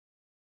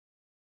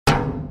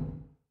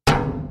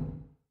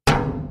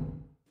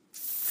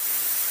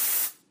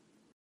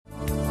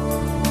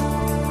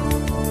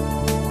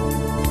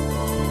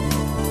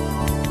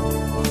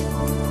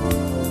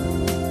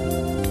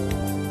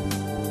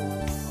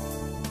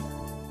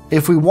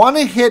if we want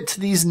to hit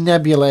these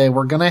nebulae,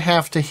 we're going to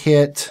have to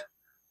hit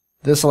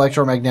this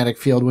electromagnetic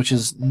field, which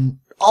is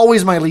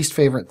always my least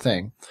favorite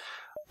thing.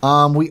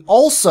 We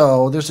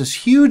also, there's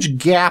this huge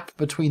gap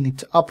between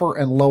the upper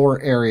and lower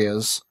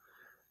areas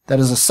that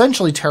is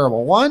essentially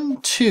terrible.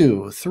 1,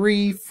 2,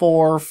 3,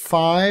 4,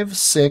 5,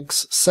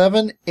 6,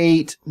 7,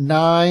 8,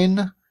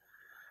 9,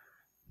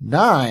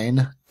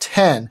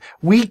 10.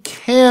 We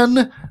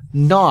can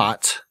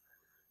not.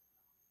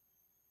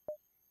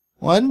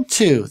 1,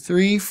 2,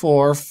 3,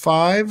 4,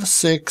 5,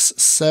 6,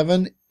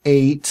 7,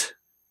 8,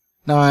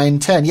 9,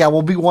 10. Yeah,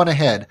 we'll be one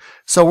ahead.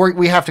 So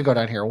we have to go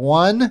down here.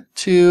 1,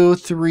 2,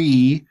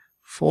 3,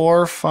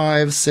 4,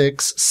 5,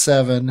 6,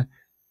 7,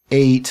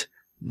 8,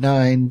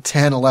 9,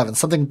 10, 11.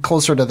 Something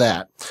closer to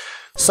that.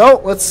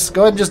 So let's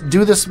go ahead and just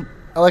do this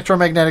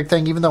electromagnetic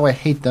thing, even though I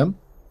hate them.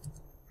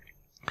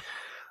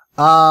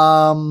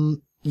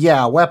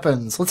 Yeah,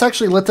 weapons. Let's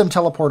actually let them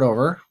teleport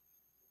over.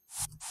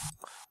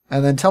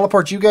 And then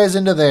teleport you guys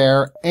into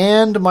there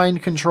and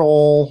mind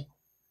control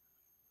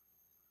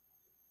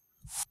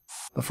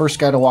the first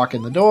guy to walk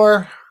in the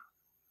door.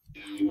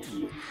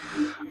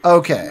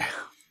 Okay.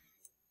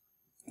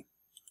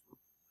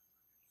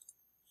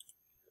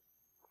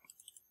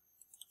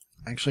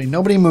 Actually,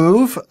 nobody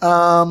move.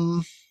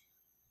 And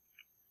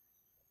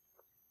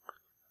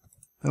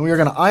we are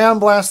going to ion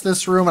blast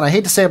this room. And I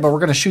hate to say it, but we're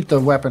going to shoot the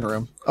weapon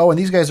room. Oh, and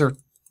these guys are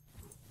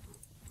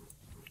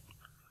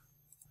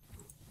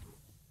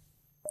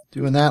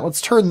doing that.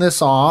 Let's turn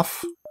this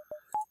off.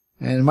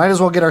 And might as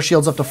well get our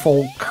shields up to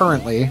full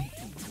currently.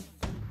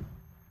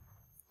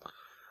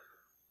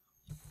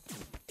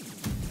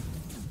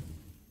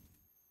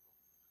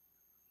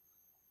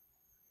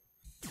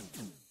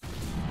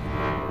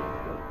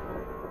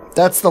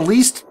 That's the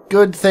least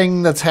good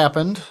thing that's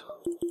happened.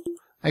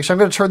 Actually, I'm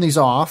going to turn these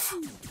off.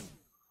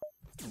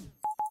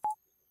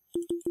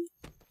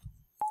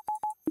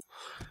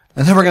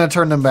 And then we're going to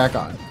turn them back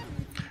on.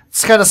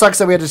 This kind of sucks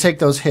that we had to take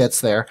those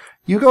hits there.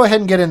 You go ahead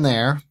and get in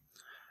there.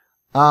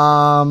 They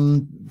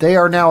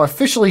are now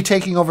officially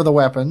taking over the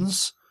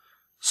weapons.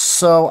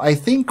 So I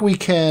think we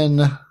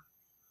can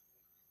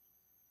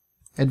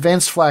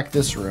advanced flak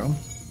this room.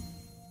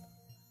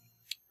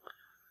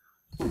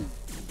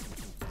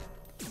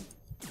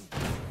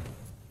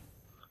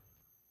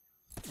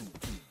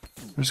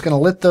 We're just going to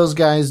let those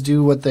guys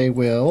do what they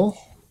will.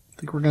 I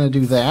think we're going to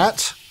do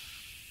that.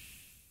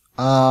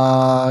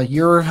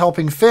 You're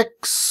helping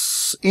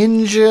fix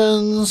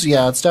engines.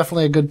 Yeah, it's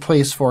definitely a good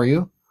place for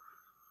you.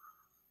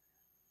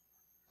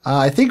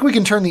 I think we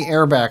can turn the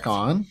air back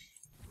on.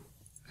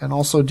 And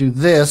also do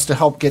this to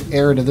help get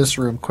air to this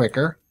room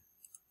quicker.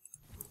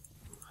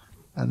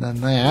 And then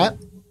that.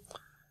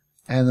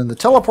 And then the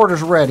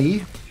teleporter's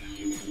ready.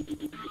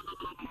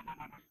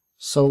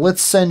 So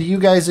let's send you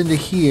guys into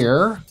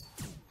here.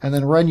 And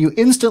then run you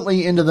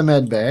instantly into the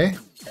med bay.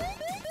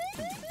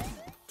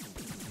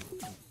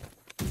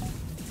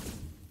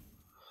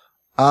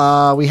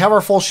 We have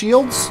our full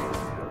shields.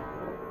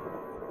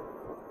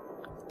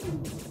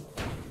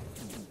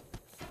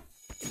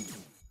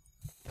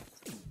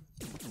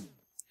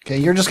 Okay,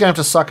 you're just going to have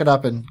to suck it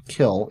up and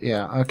kill.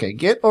 Yeah, okay.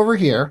 Get over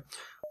here.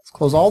 Let's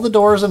close all the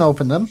doors and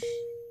open them.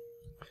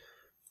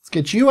 Let's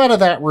get you out of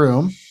that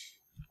room.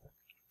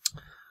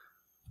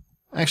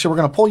 Actually, we're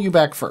going to pull you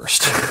back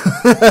first.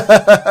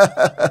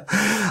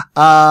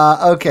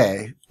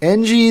 Okay.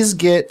 NGs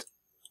get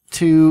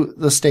to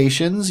the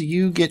stations.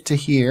 You get to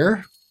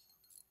here.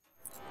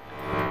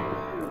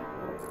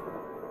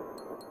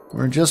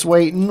 We're just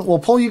waiting. We'll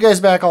pull you guys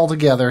back all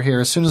together here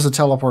as soon as the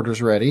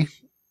teleporter's ready.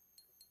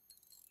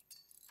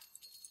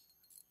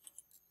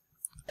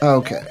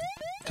 Okay.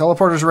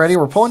 Teleporter's ready.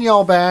 We're pulling you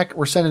all back.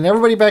 We're sending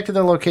everybody back to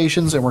their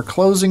locations, and we're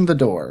closing the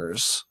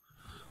doors.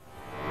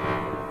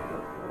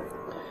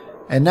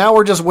 And now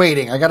we're just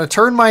waiting. I got to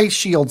turn my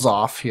shields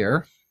off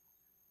here.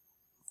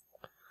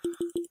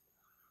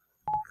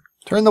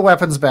 Turn the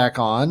weapons back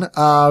on.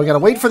 We got to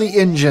wait for the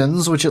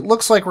engines, which it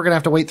looks like we're going to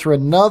have to wait through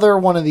another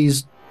one of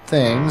these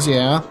things.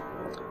 Yeah.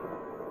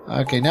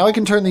 Okay, now we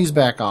can turn these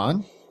back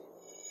on.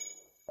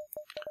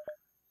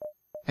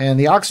 And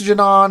the oxygen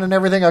on and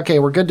everything. Okay,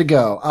 we're good to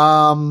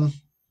go.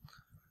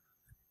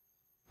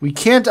 We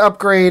can't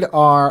upgrade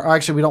our...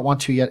 Actually, we don't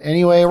want to yet.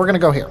 Anyway, we're going to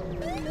go here.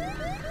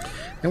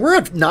 And we're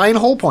at 9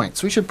 hull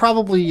points. We should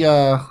probably,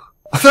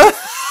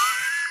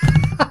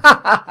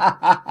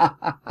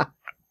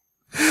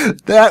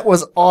 That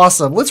was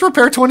awesome. Let's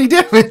repair 20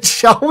 damage,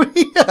 shall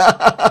we?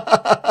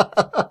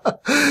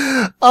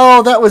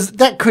 Oh,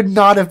 that could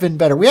not have been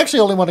better. We actually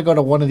only want to go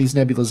to one of these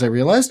nebulas, I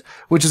realized,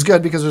 which is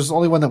good because there's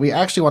only one that we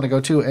actually want to go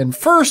to. And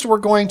first, we're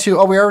going to...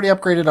 Oh, we already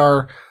upgraded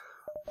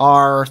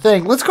our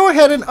thing. Let's go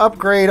ahead and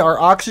upgrade our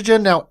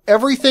oxygen. Now,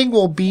 everything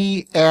will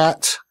be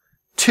at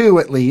 2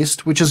 at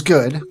least, which is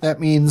good. That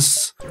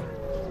means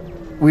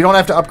we don't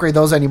have to upgrade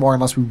those anymore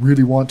unless we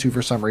really want to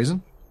for some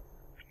reason.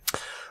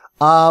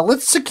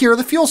 Let's secure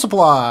the fuel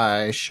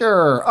supply.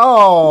 Sure.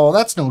 Oh,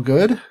 that's no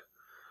good.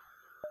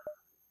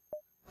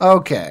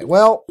 Okay,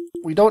 well,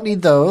 we don't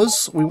need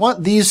those. We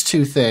want these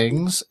two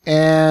things,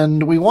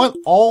 and we want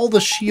all the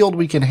shield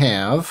we can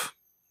have.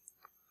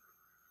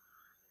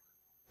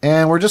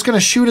 And we're just going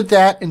to shoot at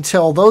that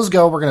until those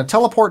go. We're going to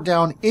teleport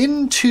down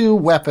into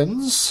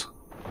weapons.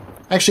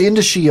 Actually,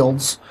 into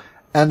shields.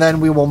 And then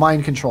we will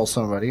mind control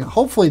somebody.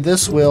 Hopefully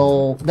this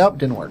will... Nope,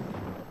 didn't work.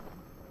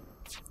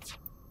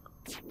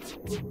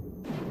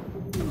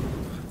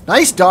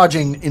 Nice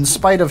dodging in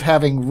spite of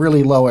having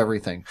really low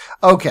everything.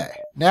 Okay,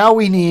 now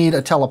we need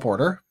a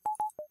teleporter.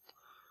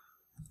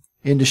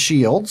 Into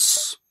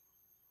shields.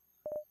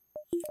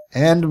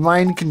 And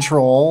mind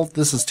control.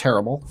 This is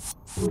terrible.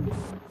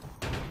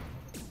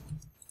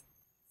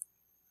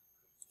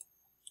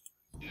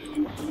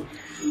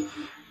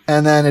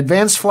 And then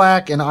Advanced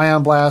Flak and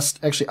Ion Blast.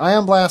 Actually,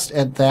 Ion Blast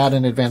at that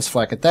and Advanced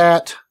Flak at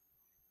that.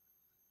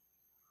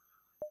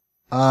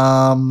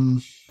 Yeah,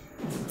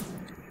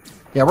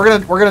 we're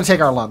gonna take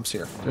our lumps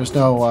here. There's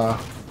no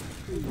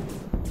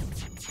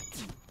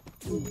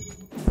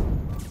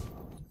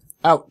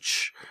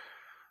ouch.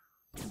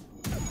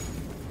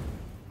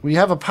 We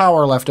have a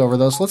power left over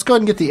though, so let's go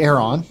ahead and get the air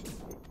on.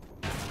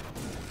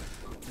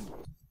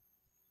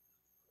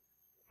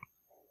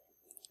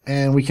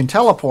 And we can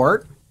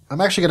teleport. I'm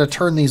actually going to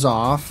turn these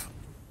off.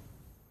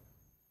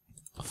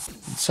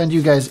 Send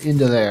you guys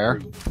into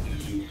there.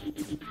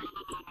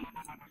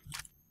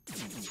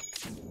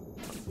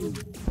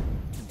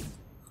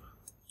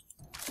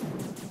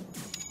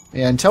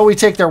 Yeah, until we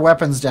take their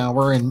weapons down,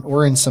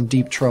 we're in some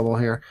deep trouble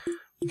here.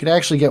 We could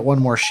actually get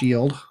one more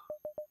shield.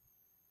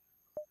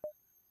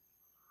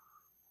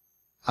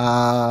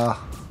 Yeah,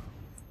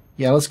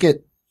 let's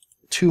get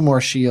two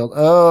more shield.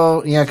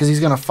 Oh, yeah, because he's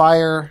going to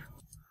fire.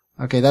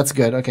 Okay, that's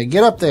good. Okay,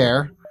 get up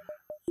there.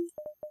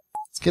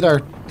 Get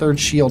our third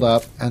shield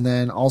up, and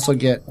then also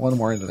get one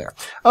more into there.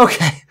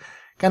 Okay,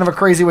 kind of a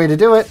crazy way to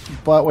do it,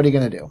 but what are you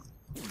going to do?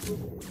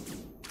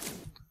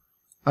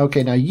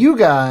 Okay, now you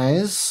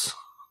guys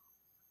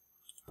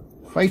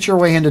fight your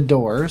way into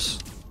doors.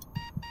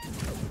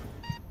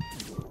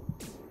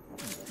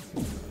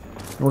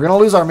 We're going to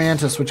lose our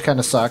Mantis, which kind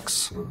of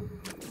sucks.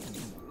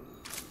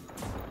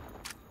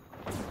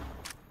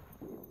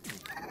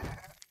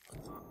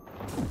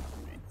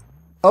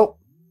 Oh.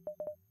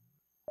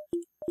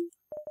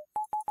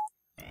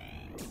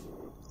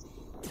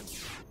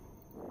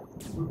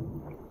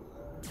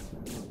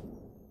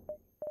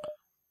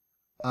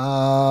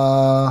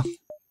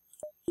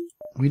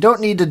 We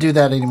don't need to do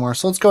that anymore,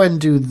 so let's go ahead and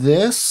do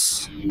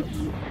this.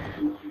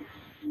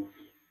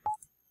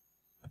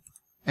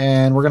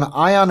 And we're going to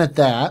ion at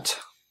that.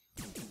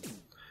 As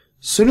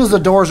soon as the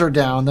doors are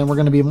down, then we're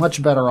going to be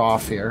much better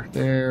off here.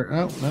 There.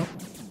 Oh, no.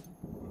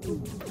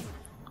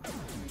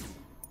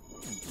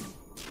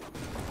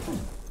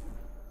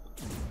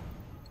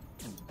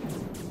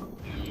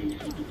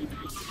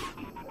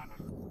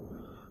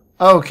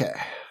 Okay.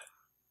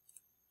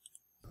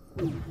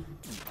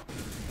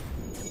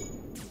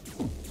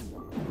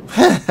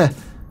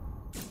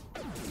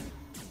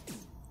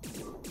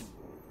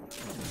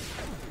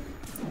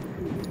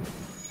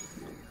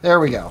 There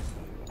we go.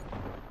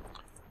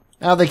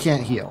 Now they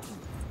can't heal.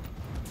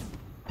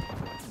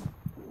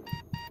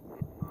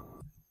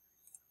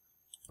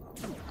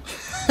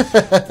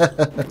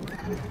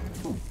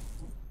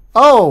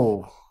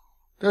 Oh!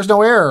 There's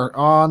no air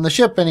on the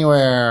ship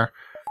anywhere.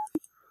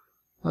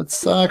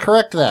 Let's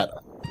correct that.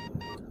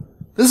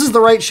 This is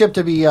the right ship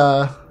to be,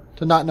 to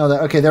not know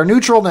that. Okay, they're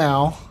neutral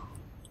now.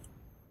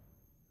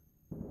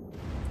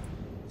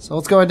 So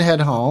let's go ahead and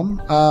head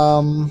home.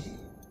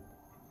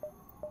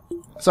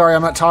 Sorry,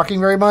 I'm not talking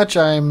very much.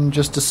 I'm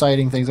just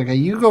deciding things. Okay,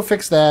 you go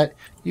fix that.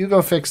 You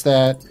go fix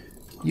that.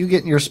 You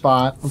get in your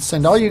spot. Let's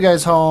send all you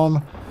guys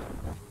home.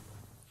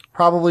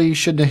 Probably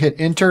shouldn't have hit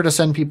enter to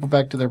send people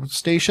back to their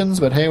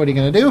stations, but hey, what are you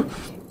going to do?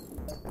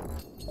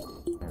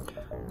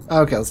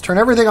 Okay, let's turn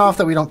everything off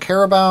that we don't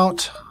care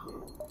about.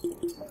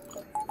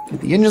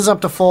 Get the engines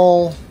up to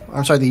full.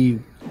 I'm sorry, the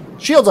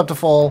shields up to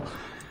full.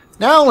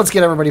 Now let's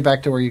get everybody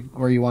back to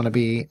where you want to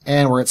be.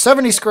 And we're at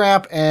 70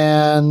 scrap,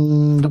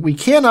 and we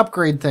can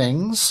upgrade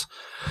things.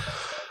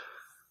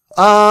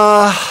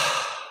 Yeah,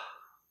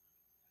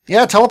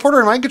 teleporter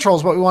and mind control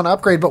is what we want to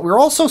upgrade, but we're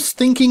also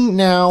thinking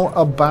now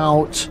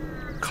about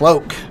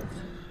cloak.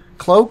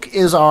 Cloak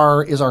is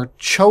our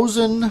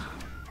chosen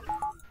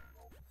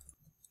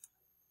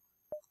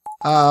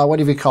what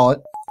do we call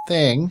it?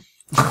 Thing.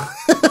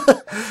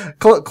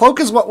 Cloak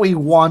is what we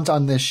want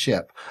on this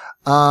ship.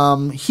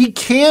 He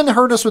can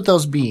hurt us with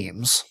those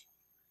beams.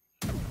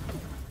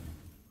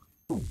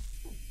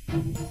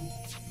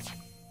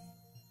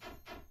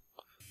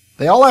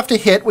 They all have to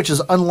hit, which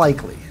is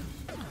unlikely.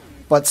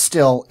 But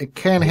still, it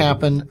can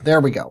happen.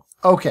 There we go.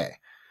 Okay.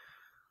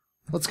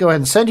 Let's go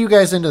ahead and send you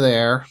guys into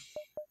there.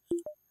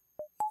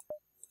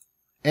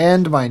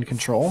 And mind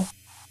control.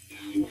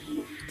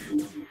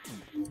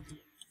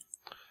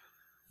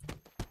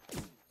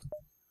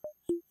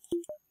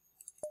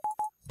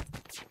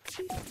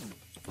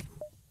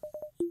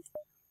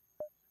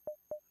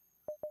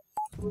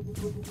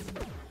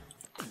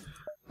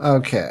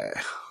 Okay.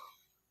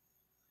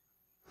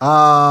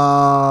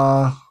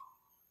 Yeah,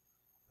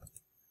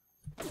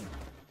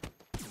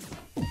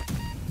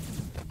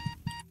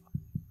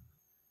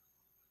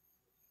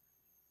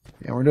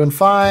 we're doing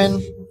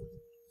fine.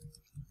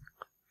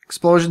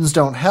 Explosions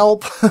don't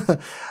help.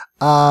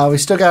 We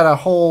still got a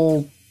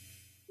whole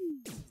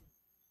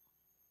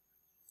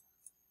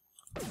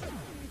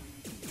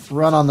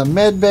run on the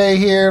med bay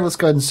here. Let's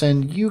go ahead and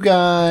send you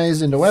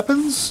guys into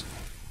weapons.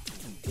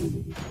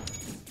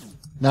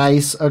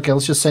 Nice. Okay,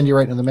 let's just send you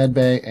right into the med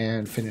bay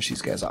and finish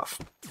these guys off.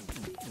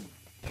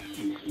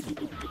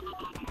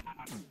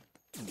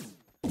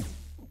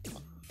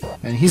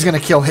 And he's going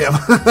to kill him.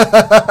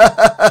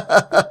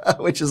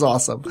 Which is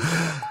awesome.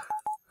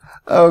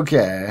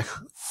 Okay.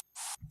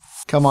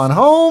 Come on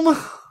home.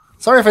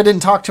 Sorry if I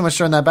didn't talk too much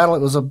during that battle.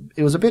 It was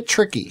a bit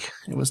tricky.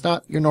 It was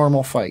not your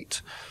normal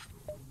fight.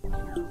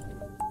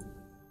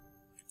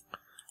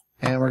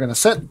 And we're going to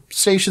set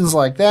stations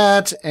like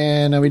that.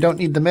 And we don't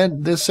need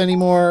this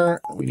anymore.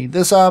 We need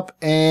this up.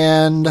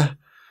 And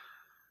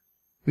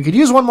we could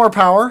use one more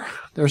power.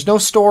 There's no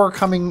store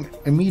coming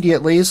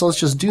immediately. So let's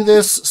just do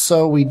this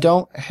so we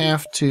don't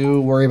have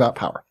to worry about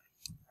power.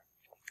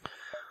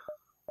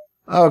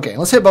 Okay,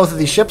 let's hit both of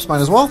these ships. Might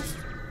as well.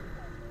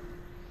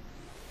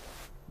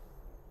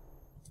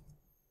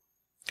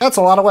 That's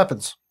a lot of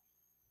weapons.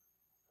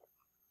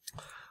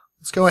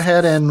 Let's go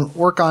ahead and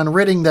work on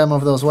ridding them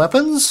of those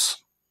weapons.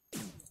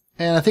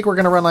 And I think we're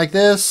going to run like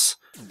this.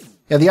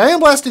 Yeah, the Ion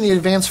Blast and the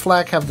Advanced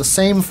Flak have the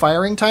same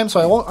firing time, so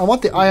I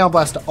want the Ion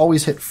Blast to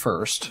always hit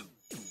first.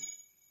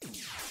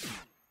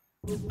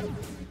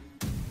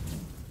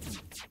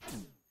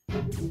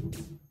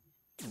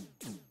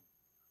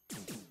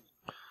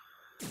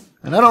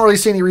 And I don't really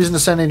see any reason to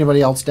send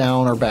anybody else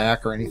down or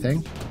back or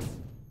anything.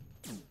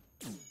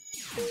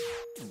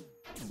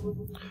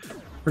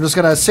 We're just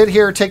going to sit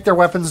here, take their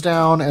weapons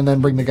down, and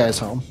then bring the guys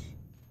home.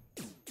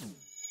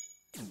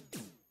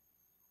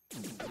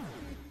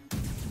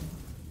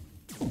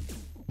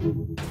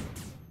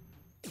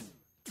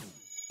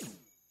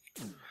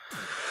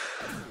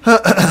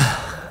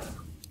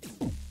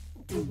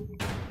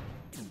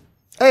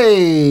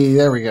 Hey,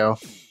 there we go.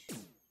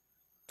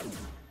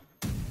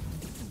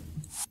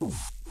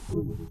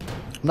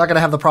 I'm not going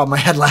to have the problem I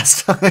had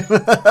last time.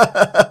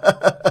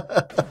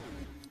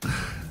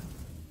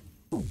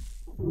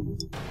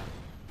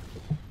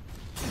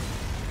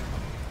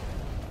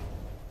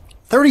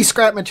 30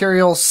 scrap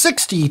material,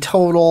 60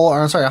 total,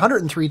 or I'm sorry,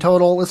 103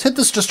 total. Let's hit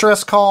this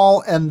distress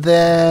call and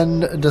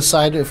then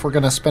decide if we're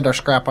going to spend our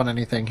scrap on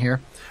anything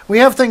here. We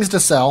have things to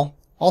sell.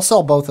 I'll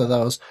sell both of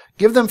those.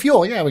 Give them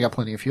fuel. Yeah, we got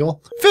plenty of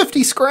fuel.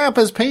 50 scrap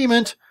as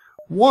payment.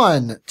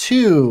 1,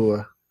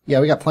 2. Yeah,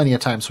 we got plenty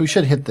of time, so we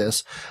should hit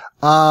this.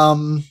 Yeah,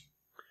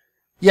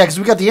 because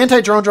we got the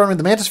anti-drone drone with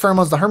the Mantis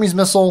pheromones, the Hermes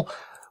missile.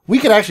 We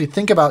could actually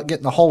think about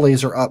getting the hull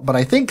laser up, but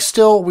I think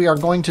still we are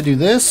going to do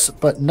this,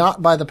 but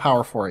not buy the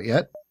power for it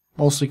yet.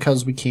 Mostly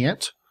because we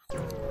can't.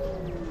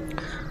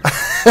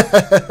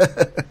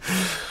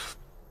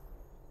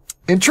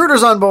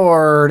 Intruders on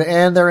board,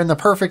 and they're in the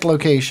perfect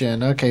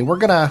location. Okay, we're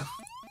gonna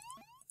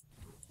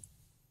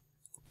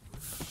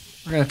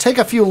take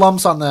a few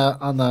lumps on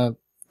the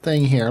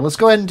thing here. Let's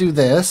go ahead and do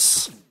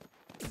this.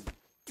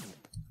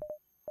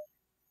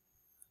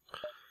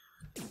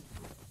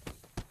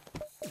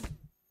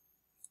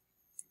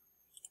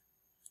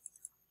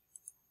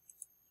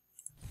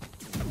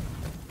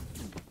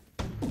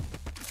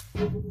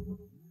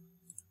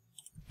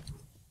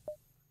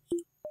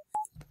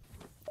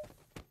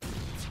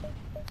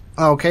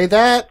 Okay,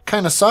 that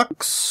kind of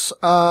sucks.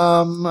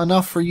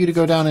 Enough for you to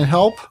go down and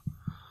help.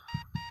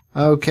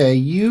 Okay,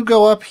 you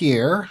go up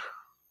here.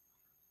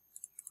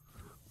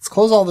 Let's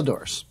close all the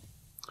doors.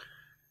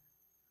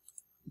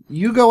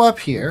 You go up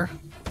here.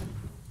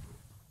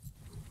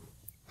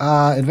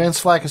 Advanced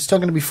Flak is still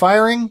going to be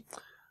firing.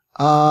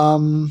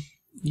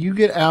 You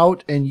get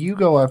out and you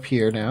go up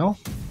here now.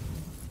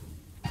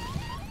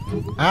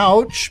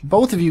 Ouch.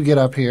 Both of you get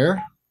up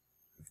here.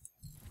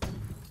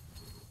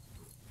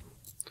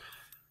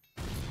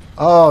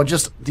 Oh,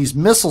 just these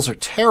missiles are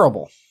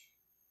terrible.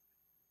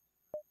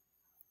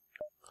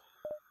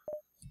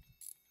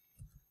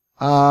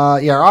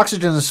 Yeah, our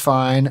oxygen is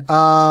fine.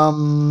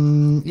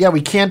 Yeah,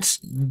 we can't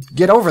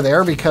get over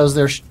there because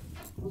there's...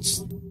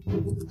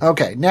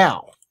 Okay,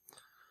 now.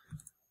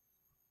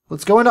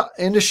 Let's go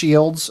into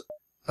shields.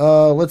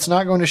 Let's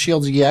not go into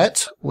shields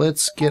yet.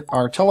 Let's get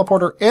our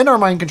teleporter and our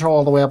mind control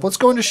all the way up. Let's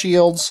go into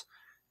shields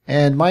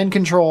and mind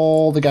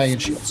control the guy in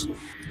shields.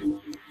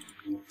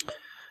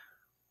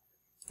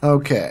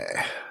 Okay.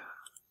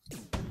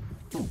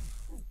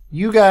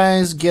 You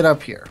guys get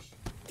up here.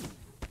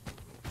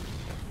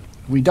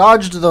 We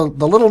dodged the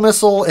little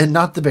missile and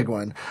not the big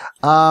one.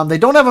 They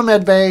don't have a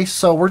med bay,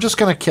 so we're just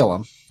going to kill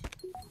them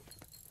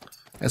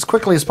as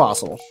quickly as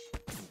possible.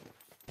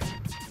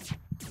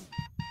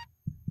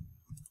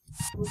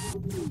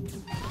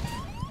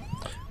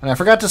 And I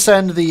forgot to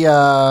send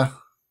the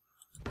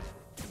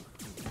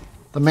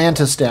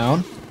Mantis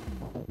down,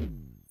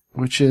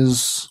 which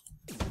is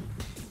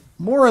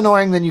more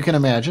annoying than you can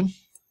imagine.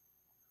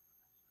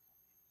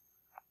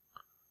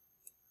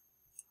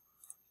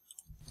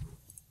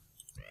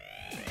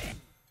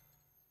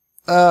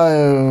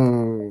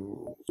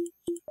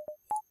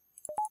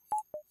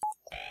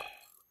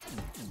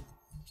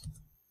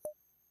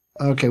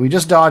 Okay, we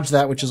just dodged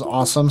that, which is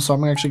awesome. So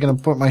I'm actually going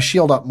to put my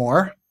shield up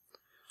more.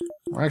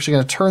 We're actually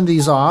going to turn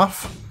these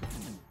off.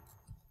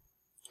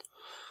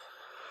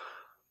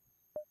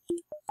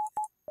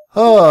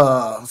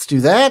 Let's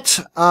do that.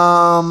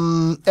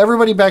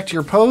 Everybody back to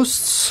your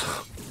posts.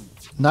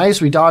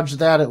 Nice, we dodged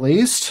that at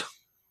least.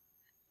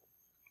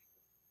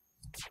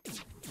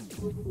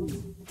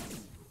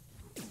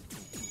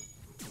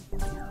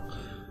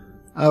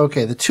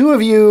 Okay, the two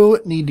of you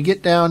need to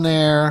get down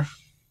there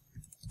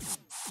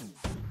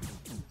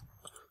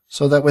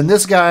so that when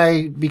this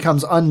guy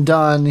becomes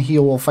undone, he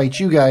will fight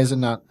you guys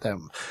and not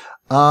them.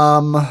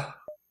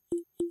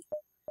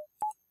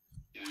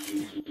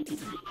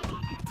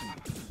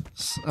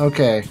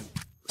 Okay.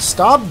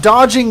 Stop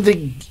dodging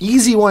the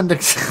easy one to...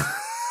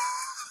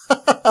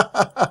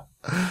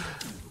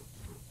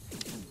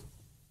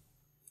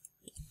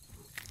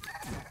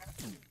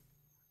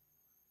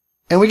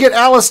 And we get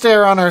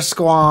Alistair on our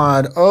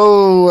squad.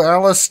 Oh,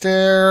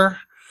 Alistair.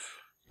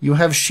 You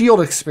have shield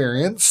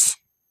experience.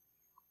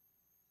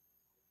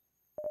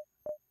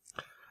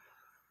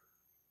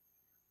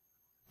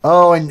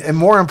 Oh, and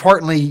more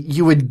importantly,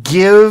 you would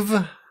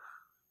give...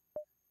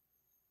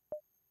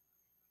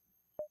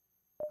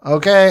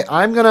 Okay,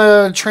 I'm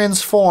gonna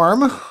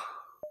transform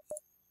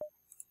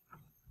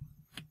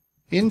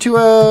into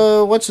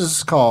a... What's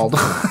this called?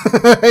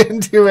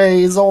 Into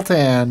a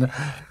Zoltan.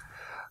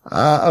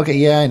 Okay,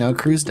 yeah, I know.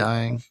 Crew's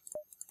dying.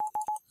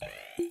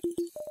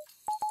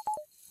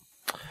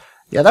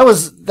 Yeah, that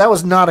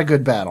was not a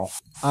good battle.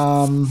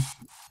 I'm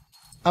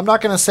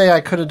not gonna say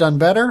I could have done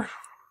better,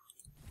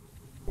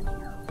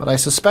 but I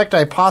suspect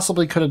I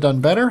possibly could have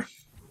done better.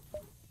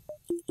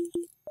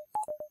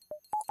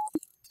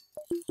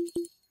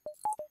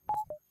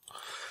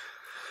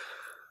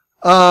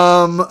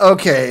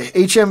 Okay.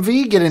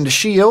 HMV, get into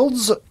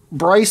shields.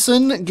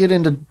 Bryson, get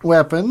into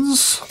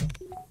weapons.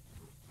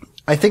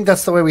 I think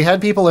that's the way we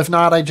had people. If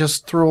not, I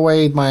just threw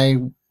away my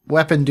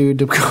weapon dude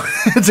to go,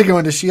 to go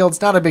into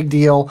shields. Not a big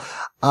deal.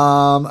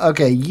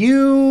 Okay,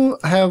 you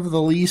have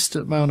the least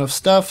amount of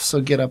stuff,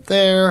 so get up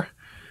there.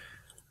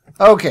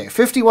 Okay,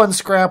 51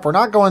 scrap. We're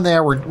not going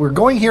there. We're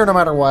going here no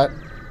matter what.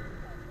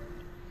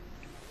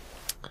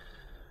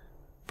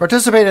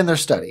 Participate in their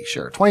study.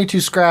 Sure. 22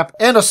 scrap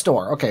and a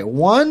store. Okay,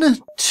 1,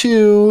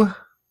 2,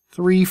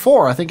 3,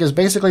 4, I think is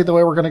basically the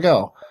way we're going to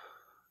go.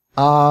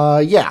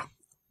 Yeah.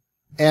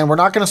 And we're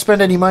not going to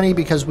spend any money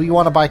because we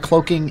want to buy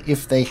cloaking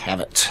if they have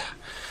it.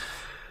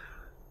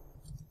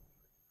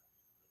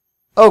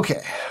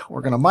 Okay,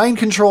 we're going to mind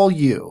control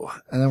you.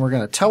 And then we're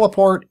going to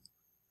teleport.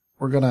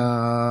 We're going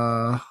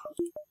to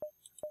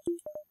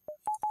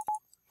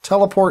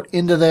teleport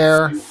into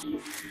there.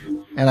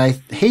 And I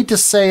hate to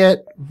say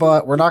it,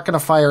 but we're not going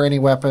to fire any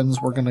weapons.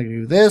 We're going to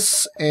do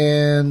this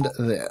and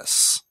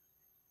this.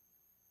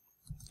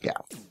 Yeah.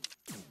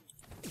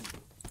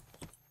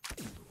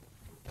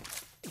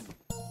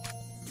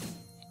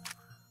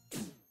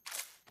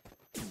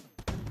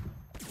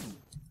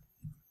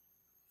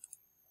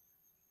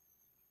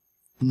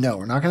 No,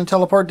 we're not going to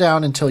teleport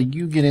down until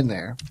you get in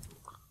there.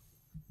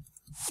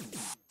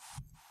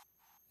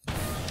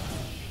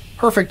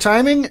 Perfect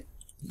timing.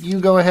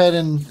 You go ahead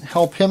and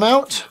help him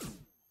out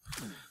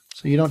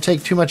so you don't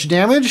take too much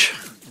damage.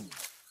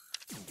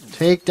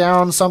 Take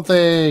down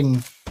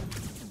something.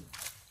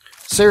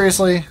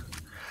 Seriously.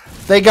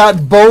 They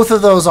got both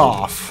of those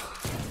off.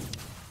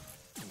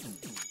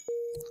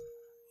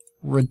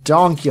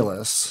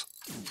 Redonkulous.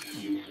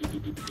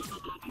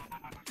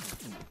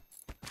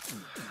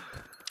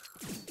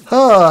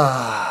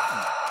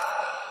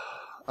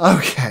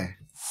 Okay.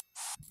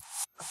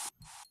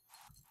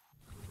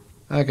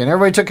 Okay, and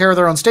everybody took care of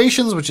their own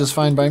stations, which is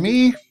fine by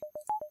me.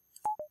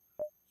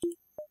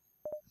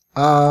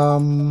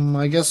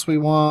 I guess we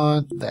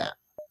want that.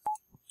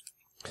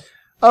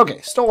 Okay,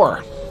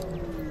 store.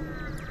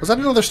 Was that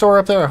another store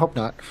up there? I hope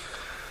not.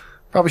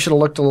 Probably should have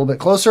looked a little bit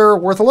closer.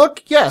 Worth a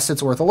look? Yes,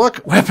 it's worth a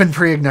look. Weapon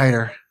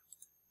pre-igniter.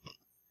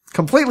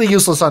 Completely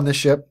useless on this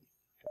ship.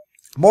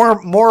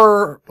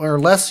 More or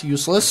less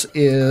useless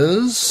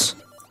is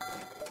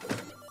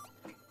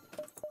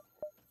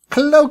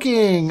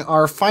cloaking,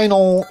 our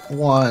final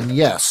one.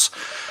 Yes.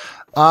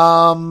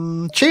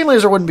 Chain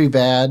laser wouldn't be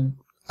bad.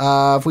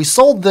 If we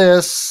sold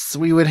this,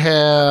 we would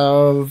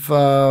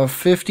have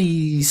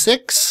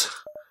 56.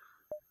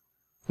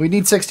 We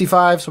need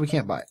 65, so we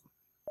can't buy it.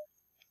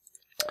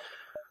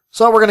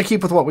 So we're going to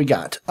keep with what we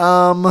got.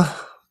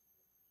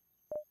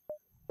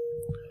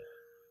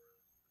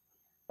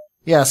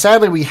 Yeah,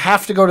 sadly, we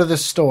have to go to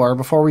this store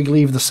before we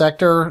leave the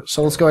sector,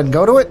 so let's go ahead and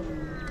go to it.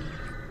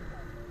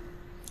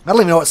 I don't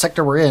even know what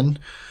sector we're in.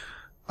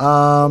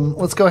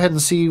 Let's go ahead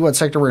and see what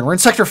sector we're in. We're in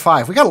Sector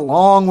 5. We got a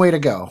long way to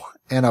go,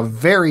 and a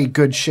very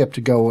good ship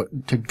to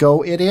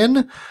go it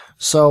in.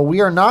 So we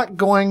are not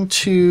going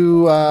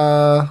to...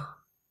 we're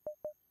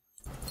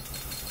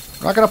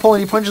not going to pull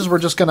any punches. We're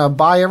just going to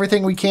buy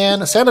everything we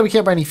can. Sadly, we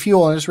can't buy any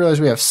fuel, and I just realized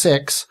we have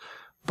 6.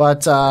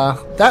 But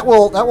that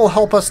will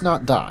help us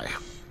not die.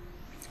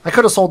 I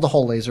could have sold the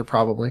whole laser,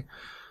 probably.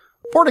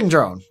 Boarding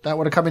drone. That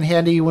would have come in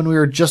handy when we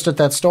were just at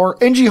that store.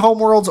 NG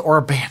Homeworlds or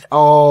Abandoned.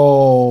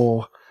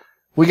 Oh,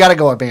 we got to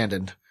go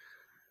Abandoned.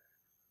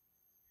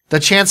 The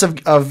chance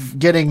of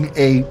getting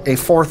a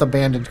fourth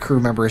Abandoned crew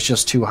member is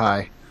just too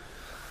high.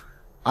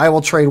 I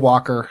will trade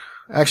Walker.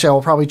 Actually, I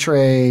will probably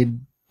trade...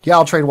 Yeah,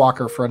 I'll trade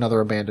Walker for another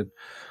Abandoned.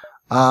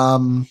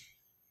 Yeah,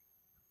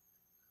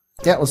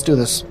 let's do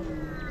this.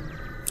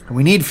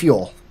 We need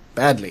fuel.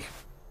 Badly.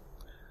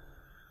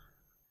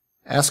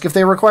 Ask if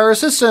they require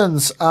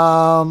assistance.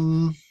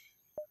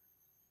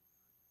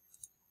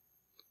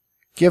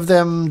 Give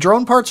them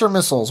drone parts or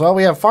missiles. Well,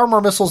 we have far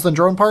more missiles than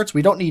drone parts.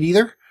 We don't need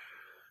either.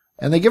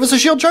 And they give us a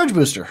shield charge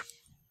booster.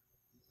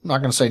 I'm not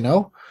going to say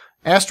no.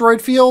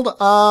 Asteroid field.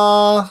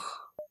 I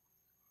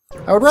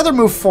would rather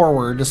move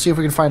forward to see if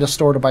we can find a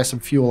store to buy some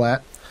fuel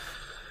at.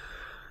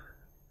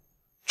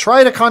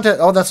 Try to contact...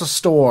 Oh, that's a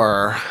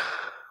store.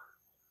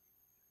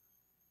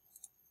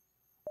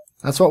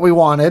 That's what we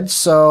wanted,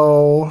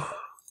 so...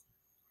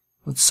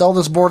 Let's sell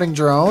this boarding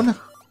drone.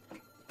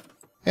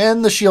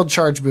 And the shield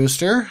charge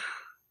booster.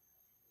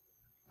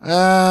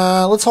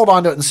 Let's hold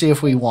on to it and see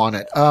if we want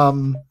it.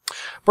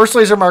 Burst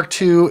Laser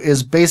Mark II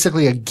is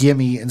basically a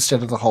gimme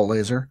instead of the hull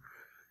laser.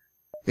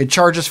 It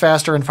charges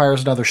faster and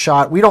fires another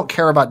shot. We don't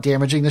care about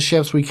damaging the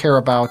ships. We care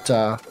about...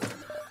 of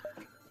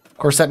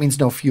course, that means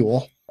no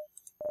fuel.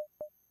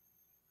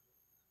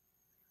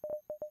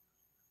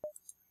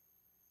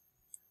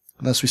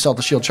 Unless we sell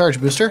the shield charge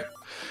booster.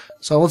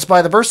 So let's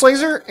buy the burst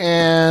laser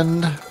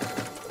and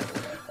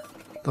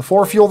the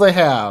 4 fuel they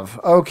have.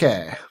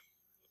 Okay.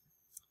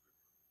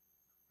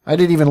 I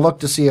didn't even look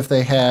to see if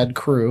they had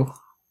crew.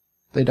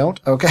 They don't?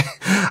 Okay.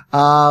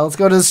 Let's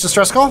go to this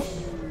distress call.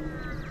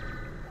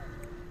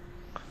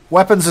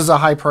 Weapons is a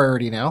high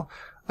priority now.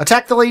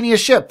 Attack the Lanius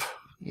ship.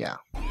 Yeah.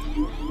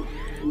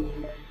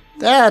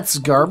 That's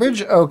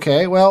garbage.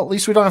 Okay, well, at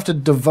least we don't have to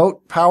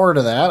devote power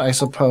to that, I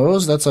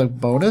suppose. That's a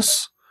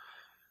bonus.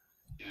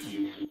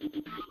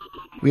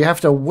 We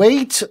have to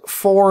wait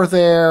for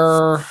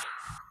their...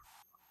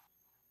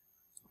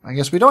 I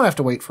guess we don't have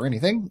to wait for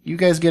anything. You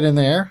guys get in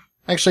there.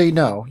 Actually,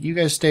 no. You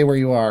guys stay where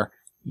you are.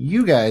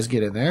 You guys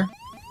get in there.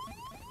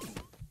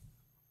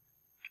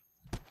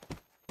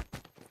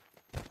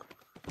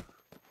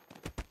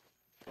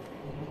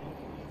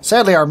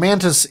 Sadly, our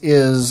Mantis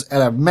is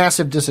at a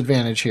massive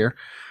disadvantage here.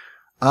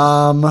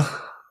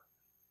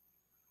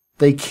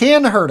 They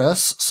can hurt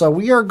us, so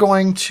we are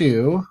going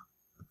to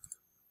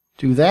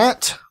do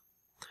that.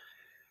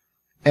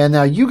 And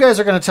now you guys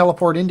are going to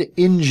teleport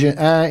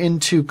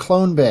into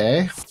Clone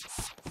Bay.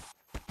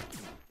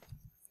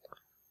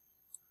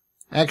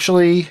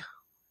 Actually,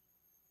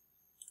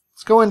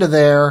 let's go into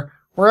there.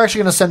 We're actually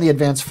going to send the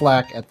advanced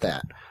flak at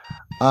that.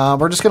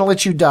 We're just going to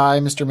let you die,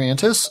 Mr.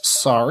 Mantis.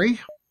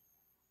 Sorry.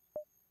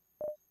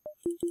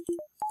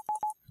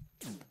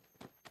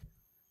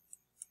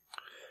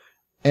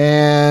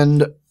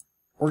 And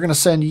we're going to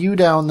send you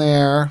down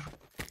there.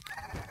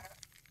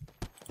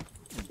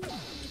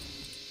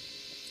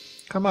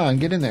 Come on,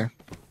 get in there.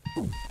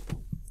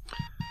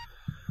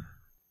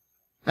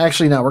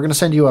 Actually, no, we're going to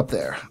send you up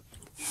there.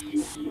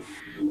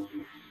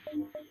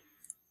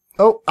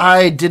 Oh,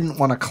 I didn't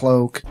want to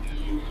cloak.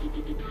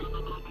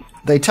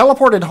 They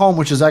teleported home,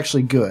 which is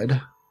actually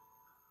good.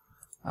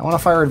 I want to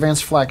fire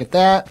advanced flak at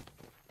that.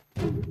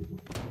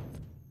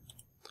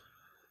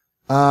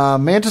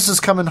 Mantis is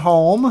coming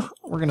home.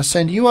 We're going to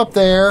send you up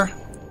there.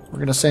 We're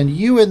going to send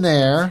you in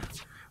there.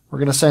 We're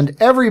going to send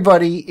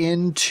everybody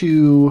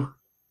into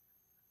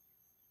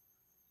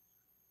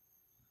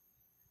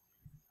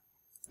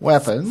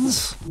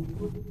weapons.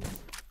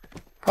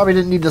 Probably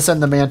didn't need to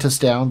send the Mantis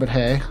down, but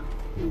hey.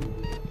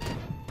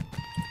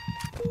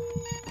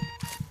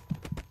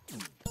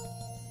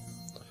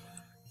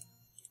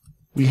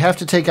 We have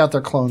to take out their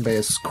clone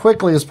base as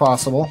quickly as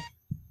possible.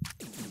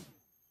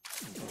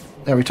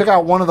 There, we took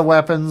out one of the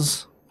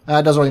weapons.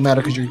 That doesn't really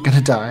matter because you're going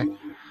to die.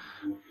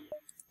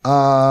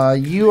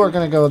 You are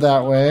going to go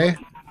that way.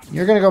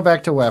 You're going to go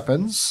back to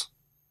weapons.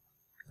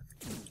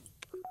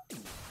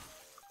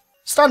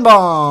 Stun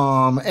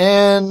bomb!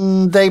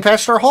 And they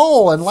patched our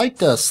hole and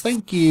liked us.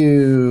 Thank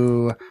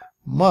you.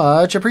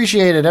 Much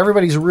appreciated.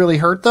 Everybody's really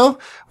hurt, though.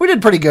 We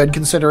did pretty good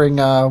considering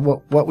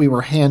what we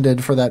were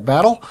handed for that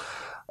battle.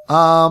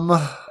 And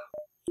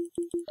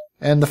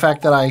the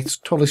fact that I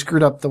totally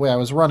screwed up the way I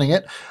was running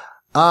it.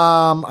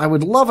 I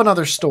would love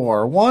another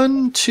store.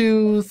 1,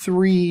 2,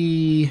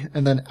 3,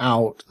 and then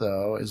out,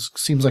 though,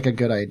 seems like a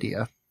good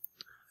idea.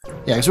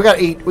 Yeah, because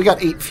we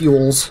got 8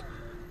 fuels.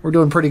 We're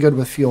doing pretty good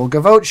with fuel.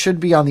 Gavote should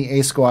be on the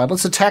A squad.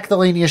 Let's attack the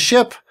Lanius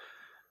ship.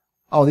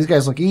 Oh, these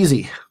guys look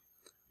easy.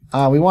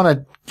 We want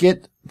to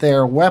get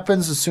their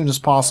weapons as soon as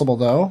possible,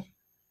 though.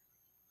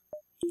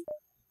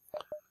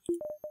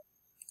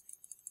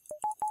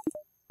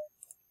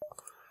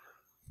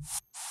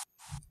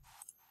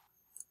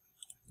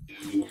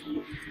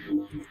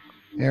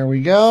 There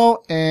we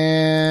go,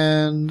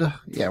 and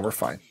yeah, we're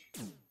fine.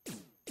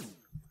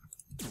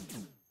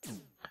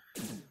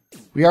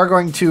 We are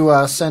going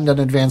to send an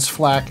advanced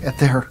flak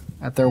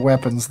at their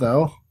weapons,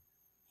 though.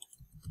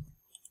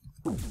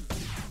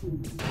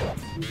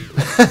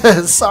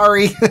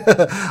 Sorry.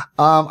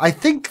 I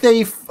think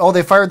they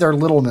fired their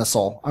little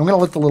missile. I'm going to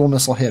let the little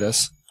missile hit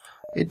us.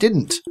 It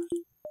didn't.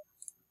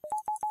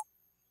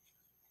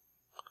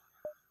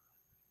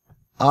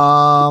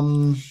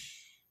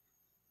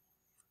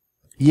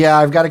 Yeah,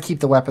 I've got to keep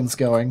the weapons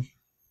going.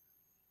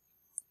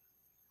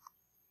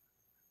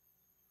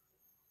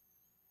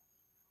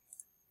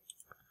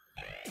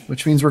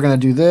 Which means we're going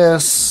to do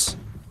this.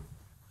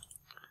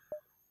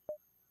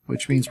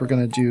 Which means we're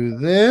going to do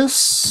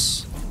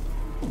this.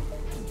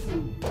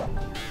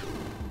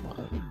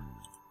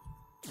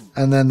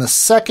 And then the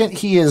second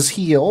he is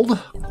healed,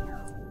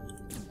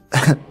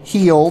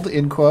 healed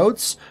in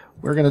quotes,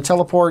 we're going to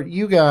teleport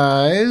you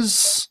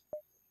guys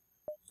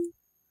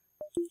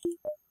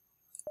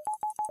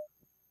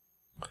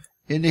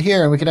into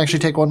here, and we can actually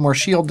take one more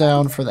shield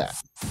down for that.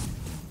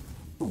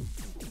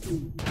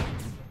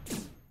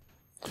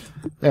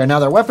 There, now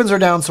their weapons are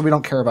down, so we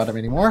don't care about them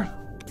anymore.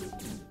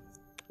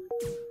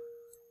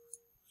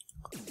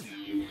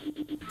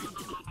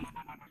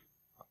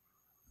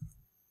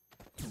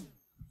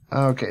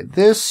 Okay,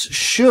 this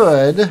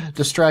should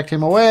distract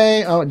him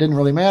away. Oh, it didn't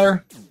really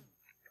matter.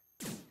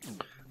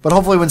 But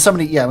hopefully when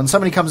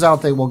somebody comes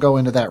out, they will go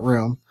into that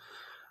room.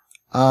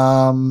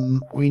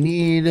 We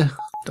need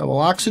double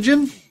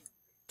oxygen.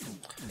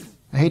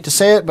 I hate to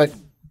say it, but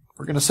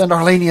we're going to send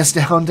our Lanius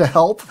down to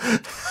help.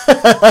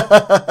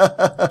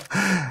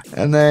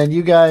 And then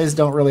you guys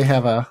don't really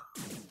have a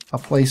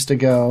place to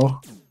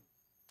go.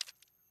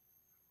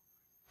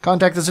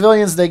 Contact the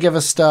civilians, they give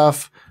us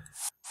stuff.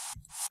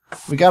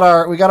 We got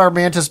our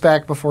Mantis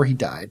back before he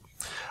died.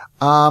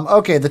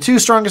 Okay, the two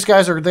strongest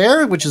guys are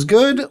there, which is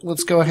good.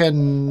 Let's go ahead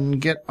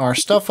and get our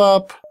stuff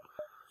up.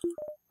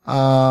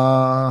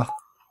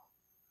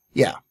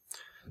 Yeah.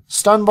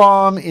 Stun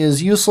bomb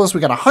is useless.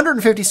 We got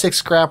 156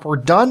 scrap. We're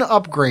done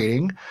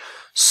upgrading.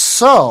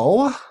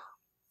 So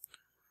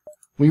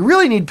we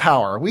really need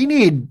power.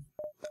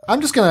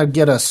 I'm just going to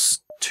get us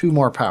 2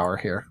 more power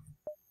here.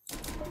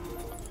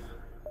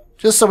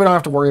 Just so we don't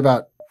have to worry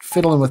about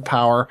fiddling with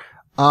power.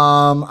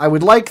 I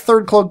would like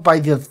third cloak by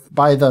the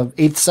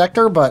 8th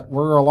sector, but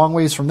we're a long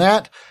ways from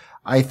that.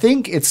 I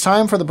think it's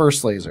time for the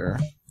burst laser.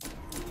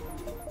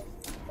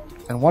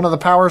 And one of the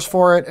powers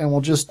for it, and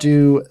we'll just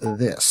do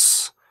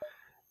this.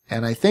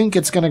 And I think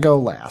it's going to go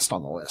last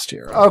on the list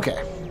here. Okay.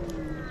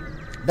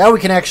 Now we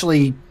can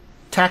actually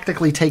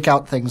tactically take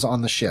out things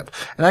on the ship.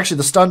 And actually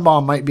the stun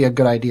bomb might be a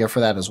good idea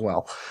for that as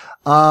well.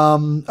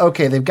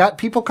 Okay, they've got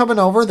people coming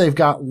over. They've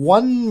got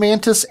 1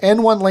 Mantis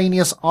and 1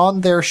 Lanius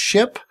on their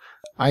ship.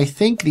 I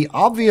think the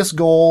obvious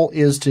goal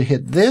is to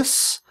hit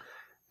this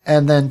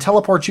and then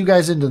teleport you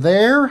guys into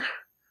there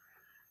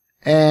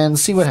and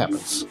see what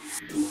happens.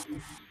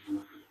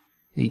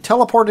 He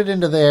teleported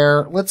into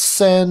there. Let's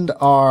send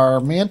our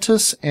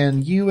Mantis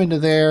and you into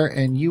there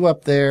and you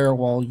up there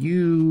while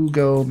you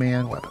go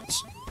man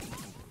weapons.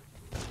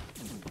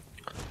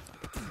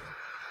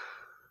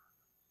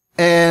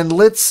 And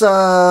let's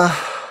yeah,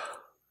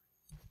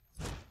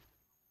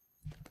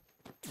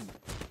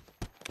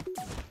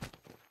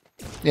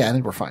 I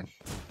think we're fine.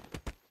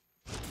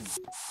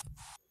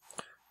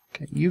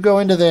 Okay, you go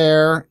into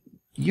there,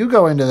 you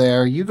go into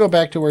there, you go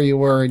back to where you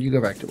were, and you go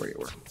back to where you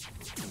were.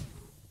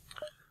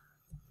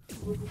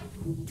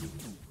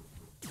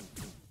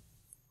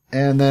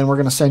 And then we're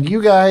going to send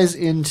you guys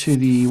into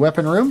the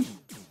weapon room.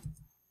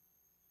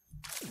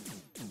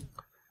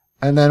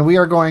 And then we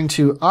are going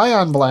to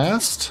Ion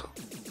Blast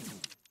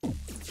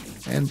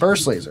and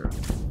Burst Laser.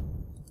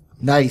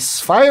 Nice.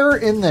 Fire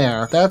in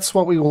there. That's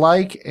what we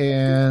like.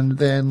 And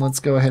then let's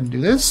go ahead and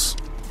do this.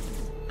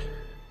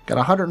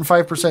 Got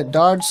 105%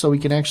 dodge, so we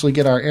can actually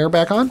get our air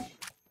back on.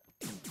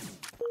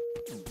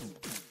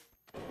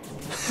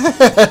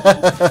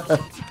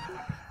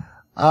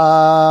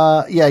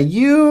 Yeah,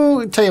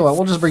 tell you what,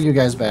 we'll just bring you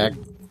guys back.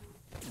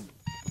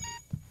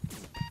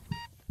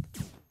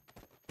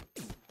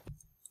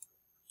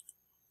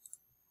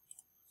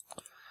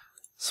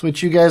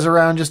 Switch you guys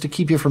around just to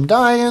keep you from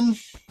dying.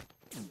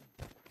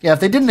 Yeah, if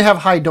they didn't have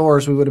high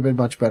doors, we would have been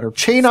much better.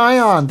 Chain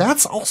Ion,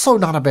 that's also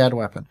not a bad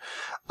weapon.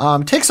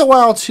 Takes a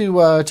while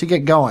to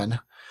get going.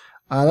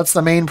 That's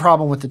the main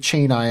problem with the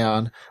Chain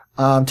Ion.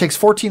 Takes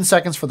 14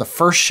 seconds for the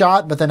first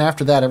shot, but then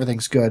after that,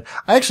 everything's good.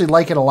 I actually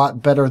like it a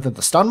lot better than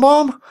the Stun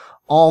Bomb,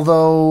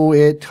 although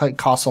it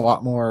costs a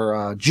lot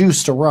more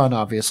juice to run,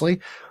 obviously.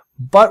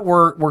 But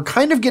we're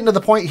kind of getting to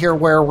the point here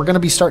where we're going to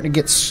be starting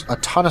to get a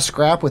ton of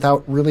scrap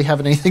without really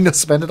having anything to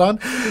spend it on.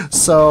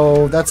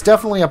 So that's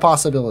definitely a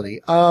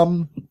possibility.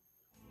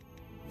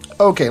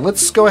 Okay,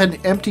 let's go ahead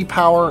and empty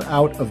power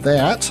out of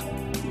that.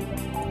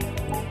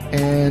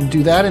 And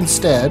do that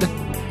instead.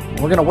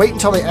 We're going to wait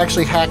until they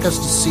actually hack us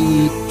to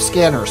see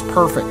scanners.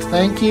 Perfect.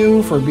 Thank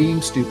you for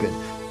being stupid.